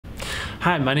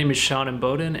Hi, my name is Sean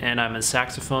Imboden, and I'm a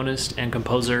saxophonist and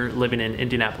composer living in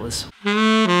Indianapolis.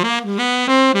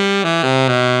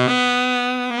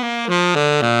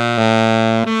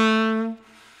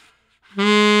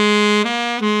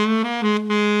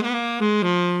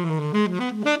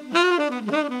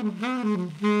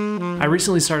 I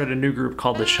recently started a new group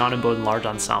called the Sean Imboden Large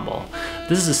Ensemble.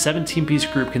 This is a 17-piece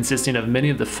group consisting of many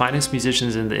of the finest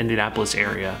musicians in the Indianapolis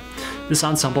area. This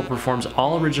ensemble performs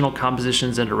all original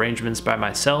compositions and arrangements by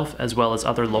myself as well as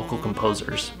other local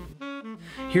composers.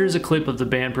 Here's a clip of the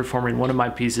band performing one of my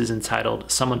pieces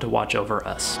entitled Someone to Watch Over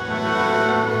Us.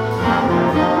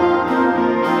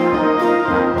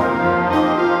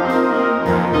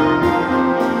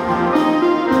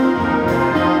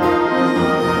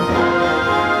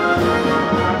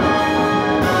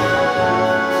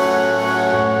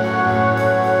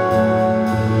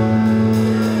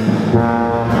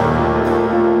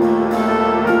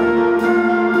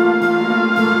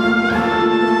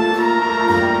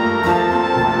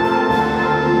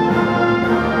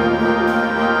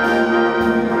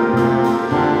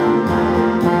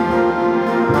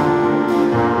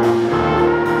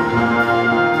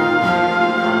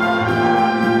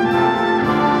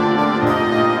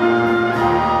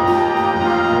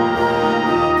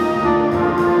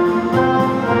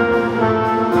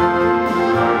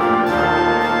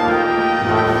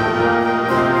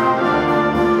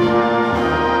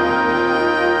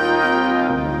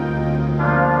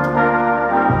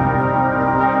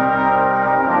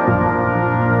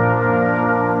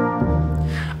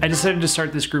 I decided to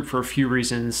start this group for a few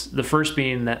reasons. The first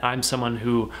being that I'm someone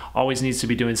who always needs to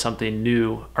be doing something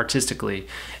new artistically,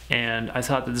 and I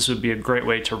thought that this would be a great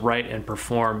way to write and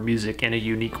perform music in a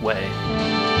unique way.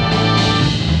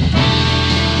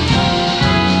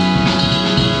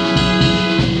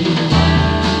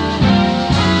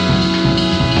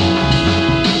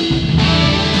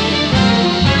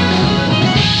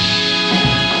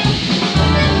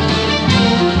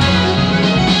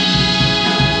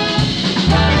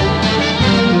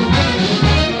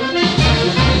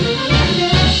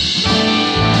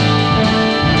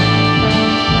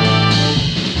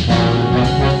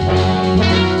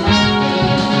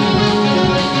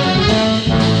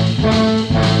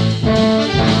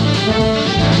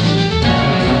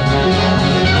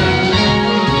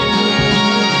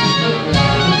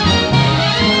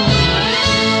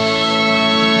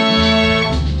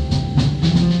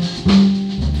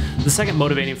 The second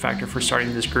motivating factor for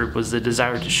starting this group was the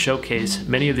desire to showcase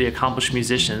many of the accomplished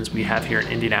musicians we have here in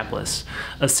Indianapolis,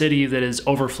 a city that is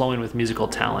overflowing with musical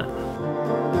talent.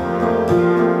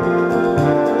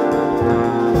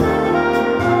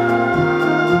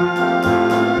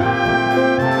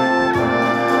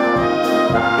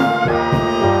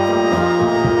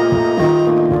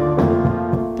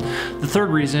 The third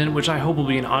reason, which I hope will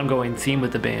be an ongoing theme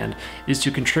with the band, is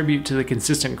to contribute to the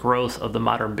consistent growth of the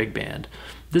modern big band.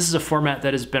 This is a format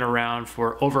that has been around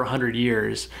for over 100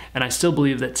 years, and I still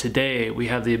believe that today we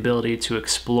have the ability to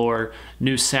explore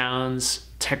new sounds,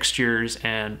 textures,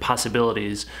 and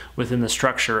possibilities within the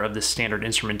structure of this standard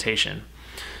instrumentation.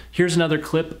 Here's another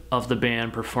clip of the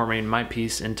band performing my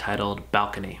piece entitled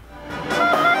Balcony.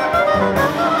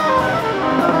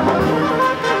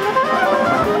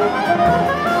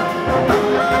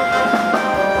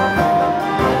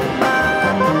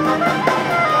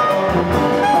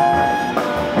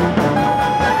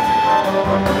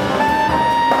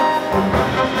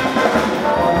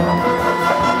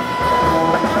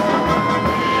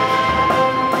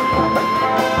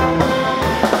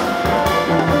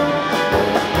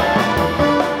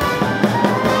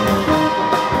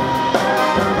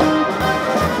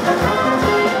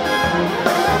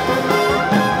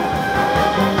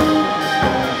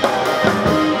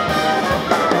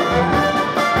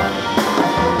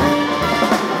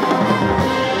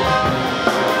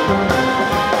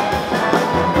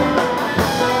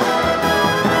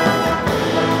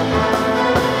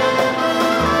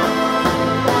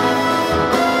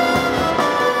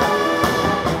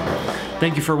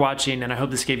 Thank you for watching, and I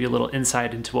hope this gave you a little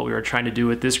insight into what we were trying to do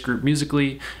with this group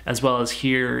musically, as well as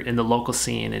here in the local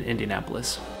scene in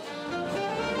Indianapolis.